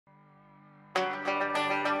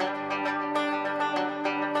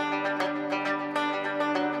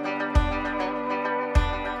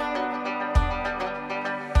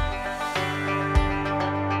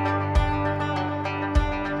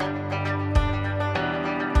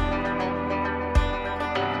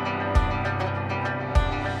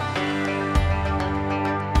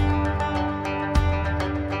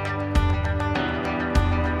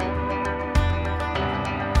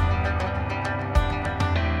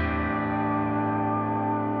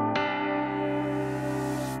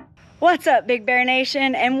What's up, Big Bear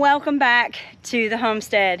Nation, and welcome back to the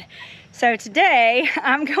homestead. So today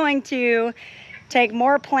I'm going to take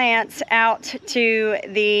more plants out to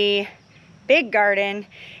the big garden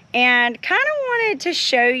and kind of wanted to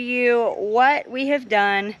show you what we have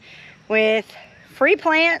done with free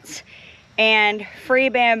plants and free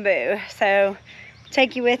bamboo. So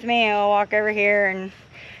take you with me and I'll walk over here and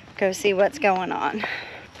go see what's going on.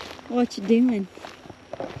 What you doing?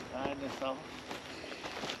 Tying this off.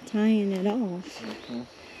 Tying it off.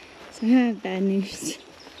 So I have bad news.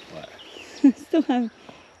 What? I still have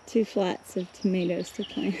 2 flats of tomatoes to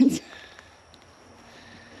plant.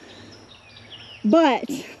 But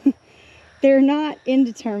they're not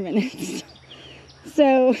indeterminates.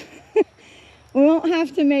 So we won't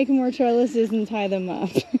have to make more trellises and tie them up.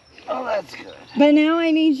 Oh, that's good. But now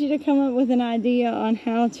I need you to come up with an idea on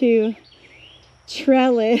how to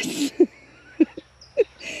trellis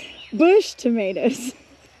bush tomatoes.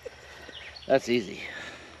 That's easy.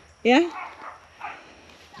 Yeah?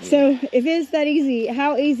 So if it's that easy,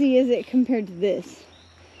 how easy is it compared to this?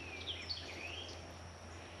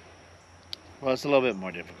 Well, it's a little bit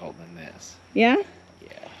more difficult than this. Yeah? Yeah.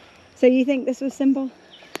 So you think this was simple?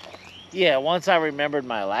 Yeah, once I remembered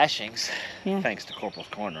my lashings, Yeah. thanks to Corporal's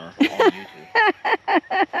Corner on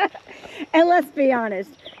YouTube. And let's be honest,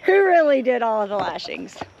 who really did all of the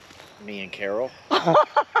lashings? Me and Carol.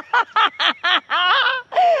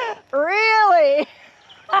 Really?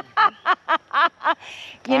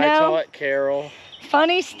 You I know, taught Carol.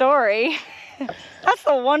 funny story. That's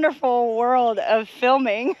the wonderful world of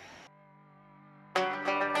filming.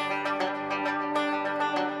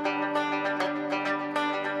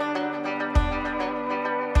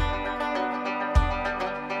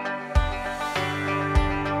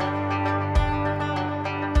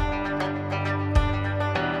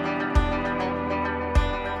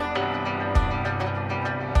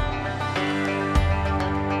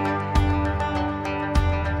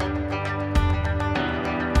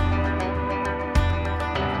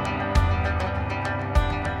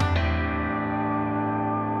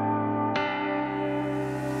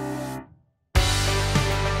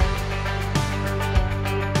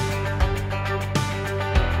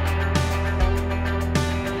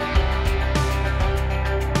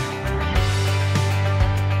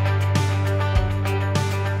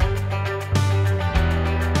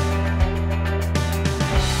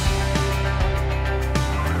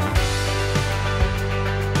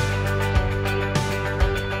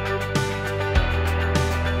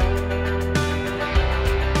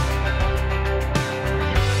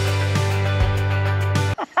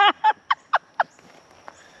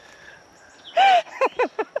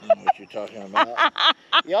 Talking about.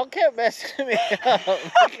 Y'all kept messing me up,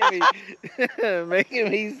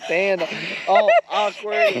 making me stand all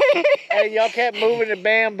awkward, and y'all kept moving the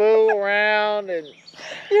bamboo around, and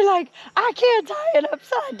You're like, I can't tie it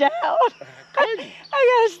upside down. I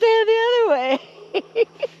gotta stand the other way.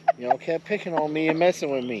 y'all kept picking on me and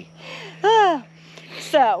messing with me.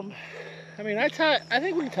 So, I mean, I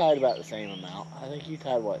think we tied about the same amount. I think you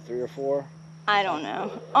tied what, 3 or 4? I don't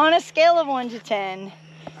know. On a scale of 1 to 10,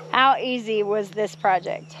 how easy was this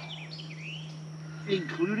project?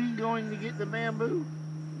 Including going to get the bamboo?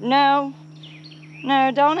 No,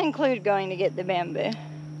 don't include going to get the bamboo.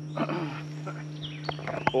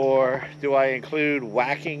 Or do I include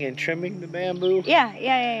whacking and trimming the bamboo?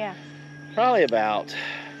 Yeah. Probably about,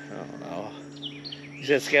 I don't know. You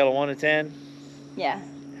said scale of 1 to 10? Yeah.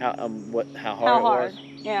 How hard How it hard? was?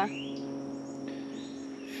 Yeah.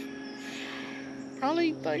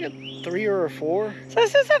 Probably like a 3 or a 4. So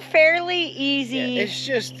this is a fairly easy. Yeah, it's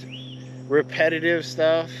just repetitive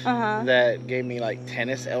stuff that gave me like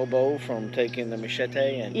tennis elbow from taking the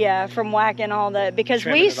machete and yeah, from whacking all the, because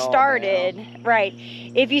trimming we it all started, down. right.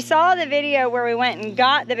 If you saw the video where we went and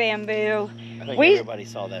got the bamboo, I think everybody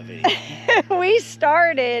saw that video. we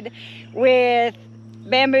started with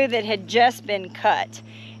bamboo that had just been cut.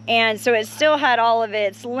 And so it still had all of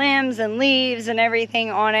its limbs and leaves and everything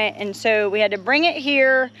on it. And so we had to bring it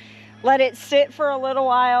here, let it sit for a little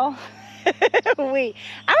while. I was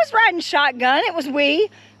riding shotgun, it was we.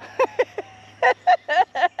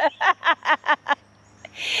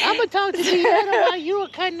 I'm gonna talk to you while you were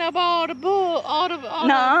cutting up all the bamboo.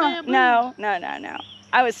 No.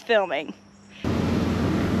 I was filming.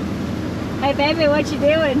 Hey baby, what you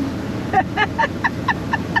doing?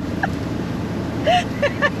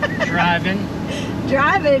 Driving?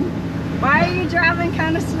 Why are you driving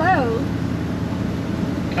kind of slow?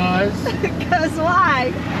 Because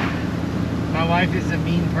why? My wife is a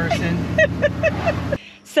mean person.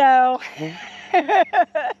 So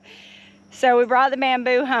So we brought the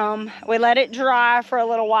bamboo home. We let it dry for a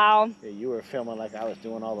little while. Yeah, you were filming like I was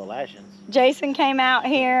doing all the lashings. Jason came out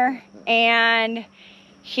here and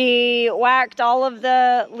he whacked all of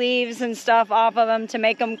the leaves and stuff off of them to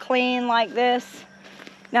make them clean like this.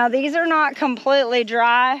 Now these are not completely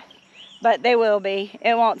dry, but they will be.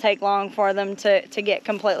 It won't take long for them to get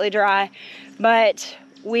completely dry. But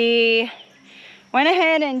we went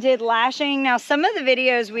ahead and did lashing. Now some of the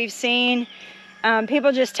videos we've seen,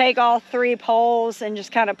 people just take all 3 poles and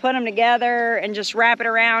just kind of put them together and just wrap it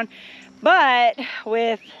around. But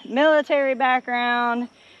with military background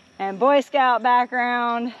and Boy Scout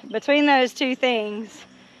background, between those 2 things,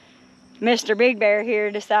 Mr. Big Bear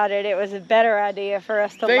here decided it was a better idea for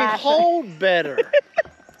us to lash. They hold better.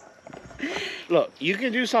 Look, you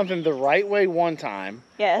can do something the right way one time.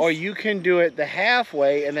 Yes. Or you can do it the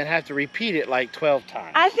halfway and then have to repeat it like 12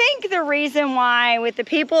 times. I think the reason why with the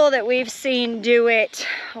people that we've seen do it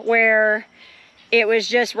where it was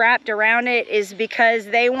just wrapped around it is because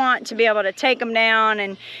they want to be able to take them down,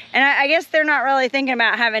 and I guess they're not really thinking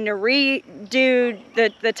about having to redo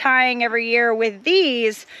the tying every year. With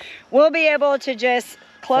these, we'll be able to just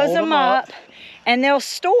close them up and they'll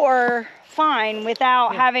store fine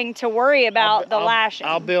without having to worry about the lashing.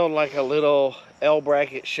 I'll build like a little L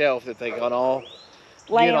bracket shelf that they can all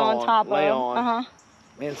lay on top of.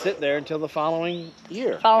 And sit there until the following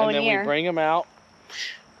year. And then we bring them out,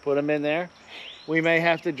 put them in there. We may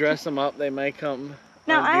have to dress them up. They may come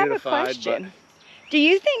Now I have a question. Do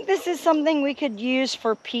you think this is something we could use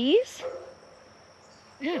for peas?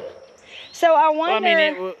 Yeah. So I wonder.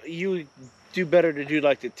 Well, I mean, you do better to do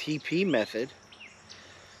like the TP method.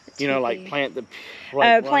 You know, like plant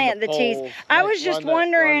the tees. I was just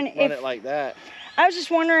wondering if run it like that. I was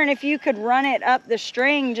just wondering if you could run it up the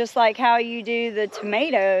string just like how you do the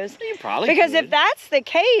tomatoes. You probably Because could. if that's the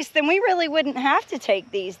case, then we really wouldn't have to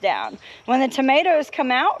take these down when the tomatoes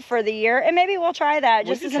come out for the year. And maybe we'll try that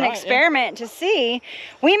just as an experiment to see.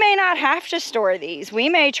 We may not have to store these. We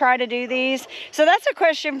may try to do these. So that's a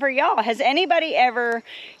question for y'all. Has anybody ever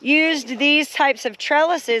used these types of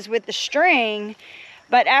trellises with the string,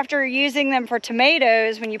 but after using them for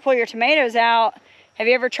tomatoes, when you pull your tomatoes out, have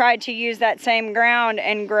you ever tried to use that same ground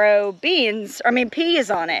and grow peas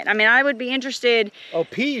on it? I mean, I would be interested. Oh,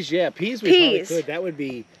 peas, yeah. Peas we probably could. That would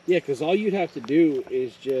be, yeah, because all you'd have to do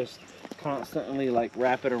is just constantly like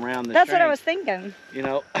wrap it around the That's string. what I was thinking. You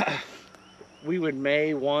know, we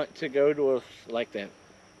may want to go to like that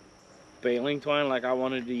baling twine like I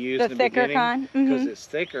wanted to use in the thicker beginning. kind. Because it's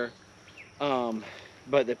thicker.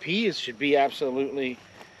 But the peas should be absolutely,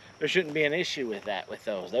 there shouldn't be an issue with that, with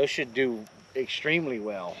those. Those should do extremely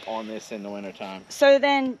well on this in the wintertime. So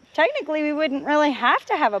then technically we wouldn't really have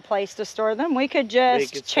to have a place to store them. We could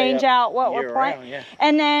just change out what we're planting. Yeah.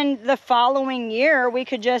 And then the following year we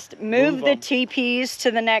could just move the TPs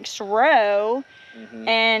to the next row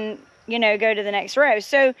and, you know, go to the next row.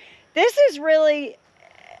 So this is really,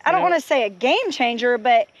 I don't want to say a game changer,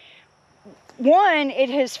 but one, it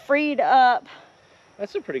has freed up.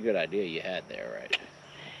 That's a pretty good idea you had there, right?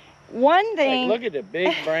 One thing, look at the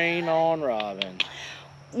big brain on Robin.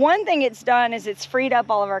 One thing it's done is it's freed up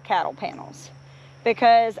all of our cattle panels,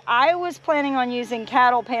 because I was planning on using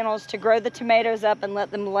cattle panels to grow the tomatoes up and let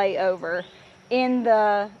them lay over in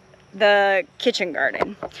the kitchen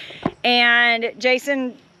garden. And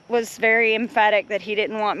Jason was very emphatic that he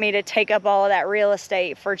didn't want me to take up all of that real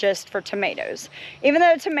estate for tomatoes. Even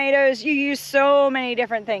though tomatoes, you use so many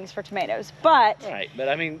different things for tomatoes, but... Right, but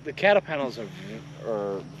I mean, the cattle panels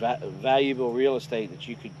are valuable real estate that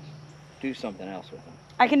you could do something else with them.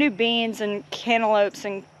 I can do beans and cantaloupes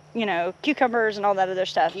and, you know, cucumbers and all that other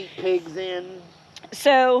stuff. Keep pigs in.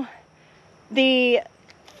 So the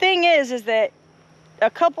thing is that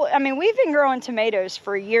we've been growing tomatoes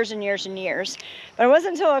for years and years and years, but it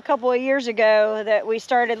wasn't until a couple of years ago that we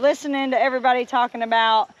started listening to everybody talking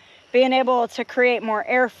about being able to create more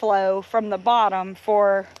airflow from the bottom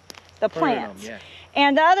for the plants.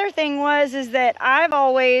 And the other thing is that I've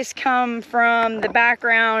always come from the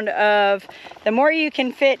background of the more you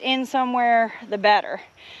can fit in somewhere, the better.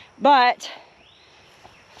 But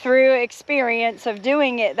through experience of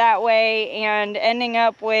doing it that way and ending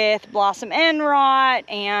up with blossom end rot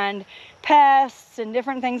and pests and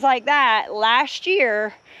different things like that, last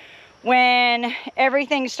year when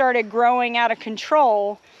everything started growing out of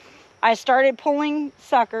control, I started pulling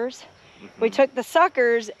suckers. We took the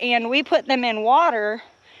suckers and we put them in water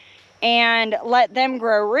and let them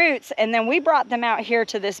grow roots, and then we brought them out here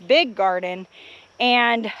to this big garden.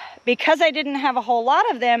 And because I didn't have a whole lot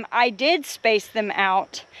of them, I did space them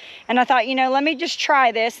out. And I thought, you know, let me just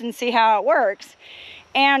try this and see how it works.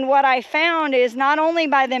 And what I found is not only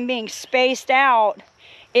by them being spaced out,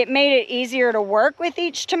 it made it easier to work with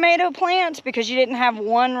each tomato plant because you didn't have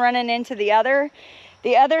one running into the other.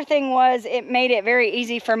 The other thing was it made it very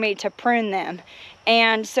easy for me to prune them.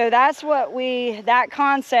 And so that's what that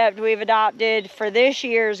concept we've adopted for this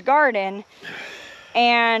year's garden.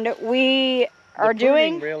 And we are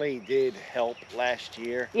doing... The pruning really did help last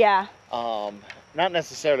year. Yeah. Not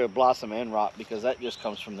necessarily blossom end rot because that just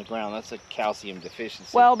comes from the ground. That's a calcium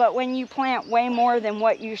deficiency. Well, but when you plant way more than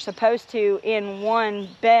what you're supposed to in one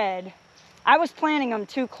bed, I was planting them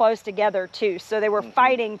too close together too, so they were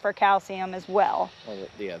fighting for calcium as well. Well,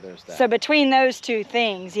 yeah, there's that. So between those two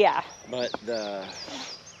things, yeah. But the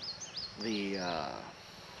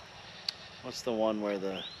what's the one where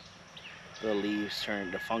the leaves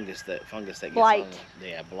turn, the fungus that gets blight.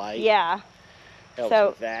 Blight. Yeah. Helps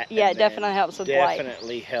with that. Yeah, it definitely helps with blight.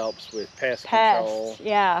 Definitely helps with pest control.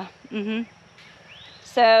 Yeah.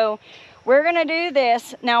 So we're gonna do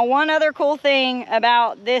this. Now, one other cool thing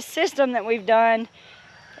about this system that we've done,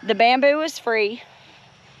 the bamboo is free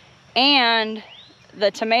and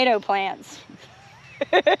the tomato plants.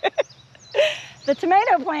 The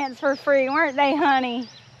tomato plants were free, weren't they, honey?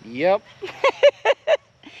 Yep.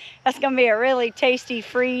 That's gonna be a really tasty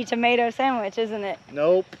free tomato sandwich, isn't it?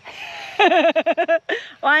 Nope.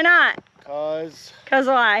 Why not? Cause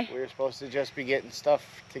why? We were supposed to just be getting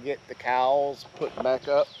stuff to get the cows put back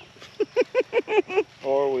up.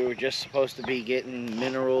 Or we were just supposed to be getting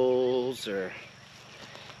minerals or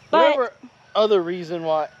whatever other reason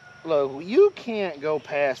why. Look, you can't go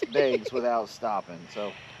past days without stopping,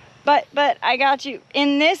 so. But I got you.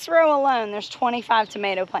 In this row alone, there's 25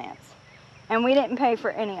 tomato plants. And we didn't pay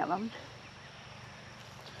for any of them.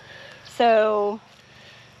 So,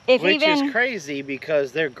 Which is crazy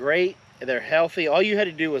because they're great, they're healthy. All you had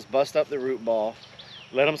to do was bust up the root ball,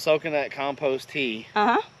 let them soak in that compost tea.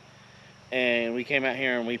 And we came out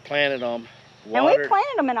here and we planted them. And we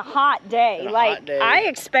planted them in a hot day. I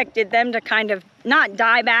expected them to kind of not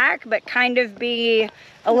die back, but kind of be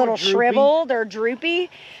a little shriveled or droopy.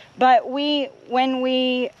 But when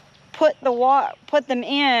we put them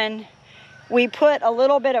in, we put a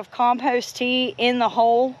little bit of compost tea in the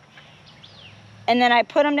hole, and then I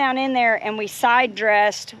put them down in there and we side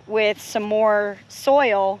dressed with some more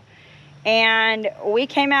soil, and we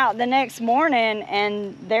came out the next morning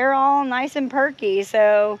and they're all nice and perky.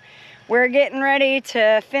 So we're getting ready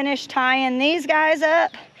to finish tying these guys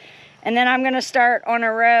up, and then I'm gonna start on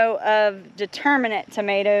a row of determinate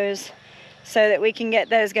tomatoes so that we can get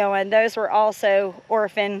those going. Those were also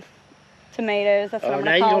orphan tomatoes. That's what I'm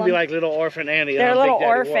gonna call them. Now you're gonna be like little orphan Annie. They're little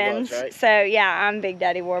orphans. Warbucks, right? So yeah, I'm Big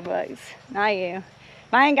Daddy Warbucks, not you.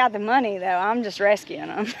 I ain't got the money though. I'm just rescuing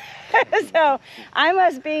them. So I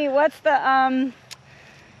must be. What's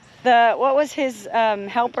what was his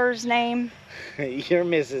helper's name? You're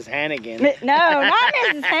Mrs. Hannigan. No, not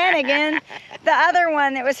Mrs. Hannigan. The other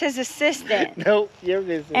one that was his assistant. Nope, you're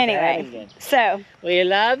Mrs. Hannigan. Anyway, so we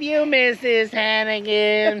love you, Mrs.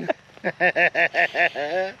 Hannigan.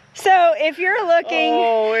 So if you're looking,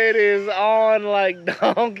 oh, it is on like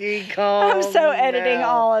Donkey Kong. I'm so editing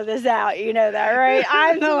all of this out, you know that, right?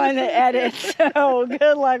 I'm the one that edits, so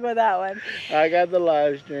good luck with that one. I got the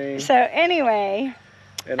live stream. So anyway,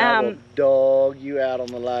 and I will dog you out on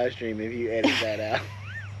the live stream if you edit that out.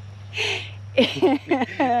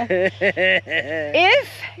 If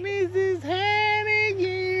Mrs.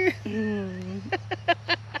 Hannigan.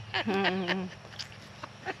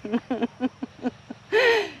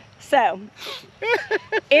 So,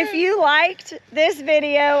 if you liked this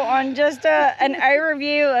video on just an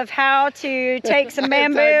overview of how to take some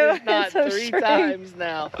bamboo and some three times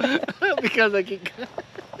now because I keep.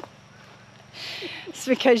 It's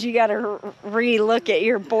because you got to re-look at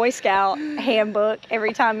your Boy Scout handbook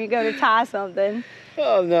every time you go to tie something.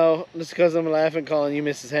 Oh no, it's because I'm laughing calling you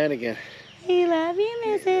Mrs. Hannigan. We love you,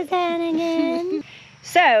 Mrs. Hannigan.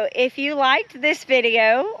 So, if you liked this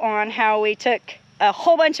video on how we took a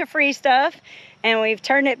whole bunch of free stuff and we've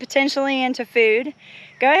turned it potentially into food,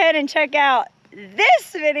 go ahead and check out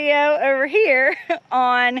this video over here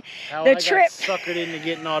on how the I trip. Got suckered into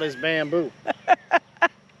getting all this bamboo.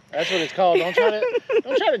 That's what it's called. Don't try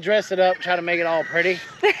to dress it up, try to make it all pretty.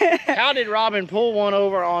 How did Robin pull one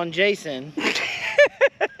over on Jason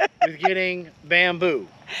with getting bamboo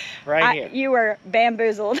right here? You were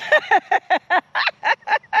bamboozled.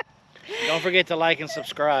 Don't forget to like and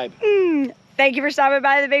subscribe. Thank you for stopping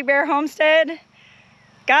by the Big Bear Homestead.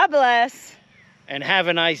 God bless. And have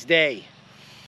a nice day.